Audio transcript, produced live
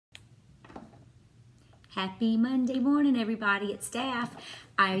Happy Monday morning, everybody. It's Staff.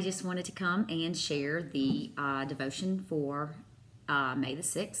 I just wanted to come and share the devotion for May the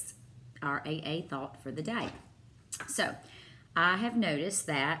 6th, our AA thought for the day. So, I have noticed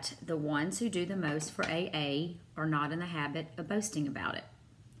that the ones who do the most for AA are not in the habit of boasting about it.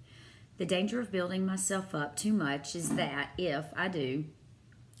 The danger of building myself up too much is that if I do,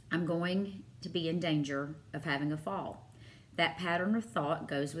 I'm going to be in danger of having a fall. That pattern of thought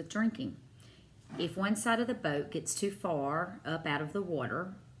goes with drinking. If one side of the boat gets too far up out of the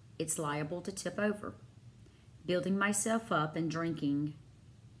water, it's liable to tip over. Building myself up and drinking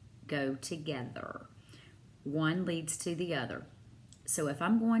go together. One leads to the other. So if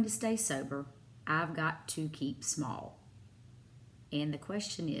I'm going to stay sober, I've got to keep small. And the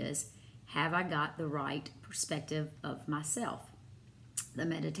question is, have I got the right perspective of myself? The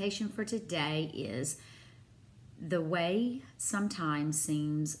meditation for today is, the way sometimes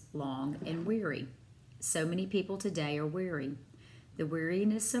seems long and weary. So many people today are weary. The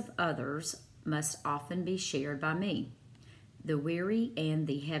weariness of others must often be shared by me. The weary and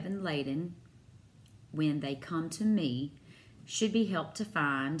the heaven-laden, when they come to me, should be helped to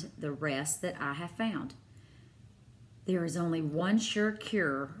find the rest that I have found. There is only one sure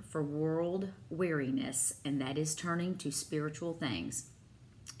cure for world weariness, and that is turning to spiritual things.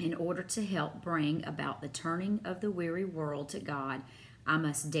 In order to help bring about the turning of the weary world to God, I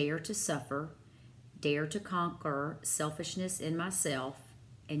must dare to suffer, dare to conquer selfishness in myself,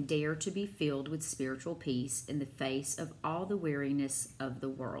 and dare to be filled with spiritual peace in the face of all the weariness of the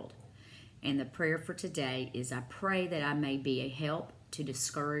world. And the prayer for today is, I pray that I may be a help to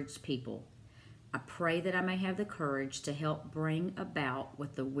discouraged people. I pray that I may have the courage to help bring about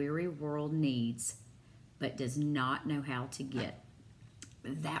what the weary world needs, but does not know how to get.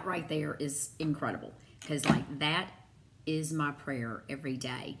 That right there is incredible, because that is my prayer every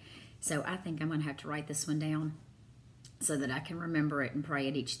day. So I think I'm going to have to write this one down so that I can remember it and pray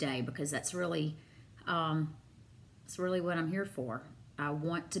it each day, because that's really what I'm here for. I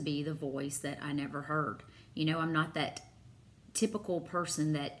want to be the voice that I never heard. You know, I'm not that typical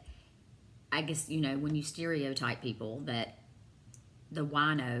person that, I guess, you know, when you stereotype people, that the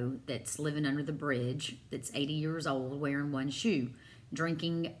wino that's living under the bridge, that's 80 years old, wearing one shoe,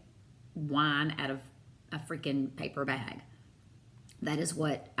 drinking wine out of a freaking paper bag. That is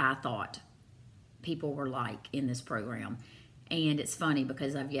what I thought people were like in this program. And it's funny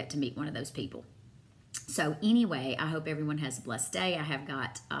because I've yet to meet one of those people. So anyway, I hope everyone has a blessed day. I have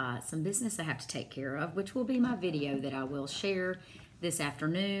got some business I have to take care of, which will be my video that I will share this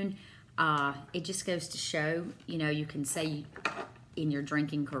afternoon. It just goes to show, you know, you can say in your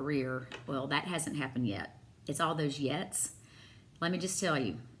drinking career, well, that hasn't happened yet. It's all those yets. Let me just tell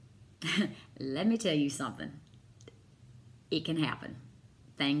you, let me tell you something. It can happen.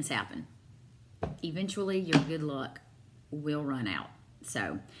 Things happen. Eventually, your good luck will run out.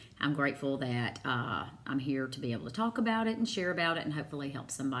 So I'm grateful that I'm here to be able to talk about it and share about it and hopefully help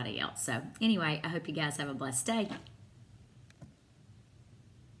somebody else. So anyway, I hope you guys have a blessed day.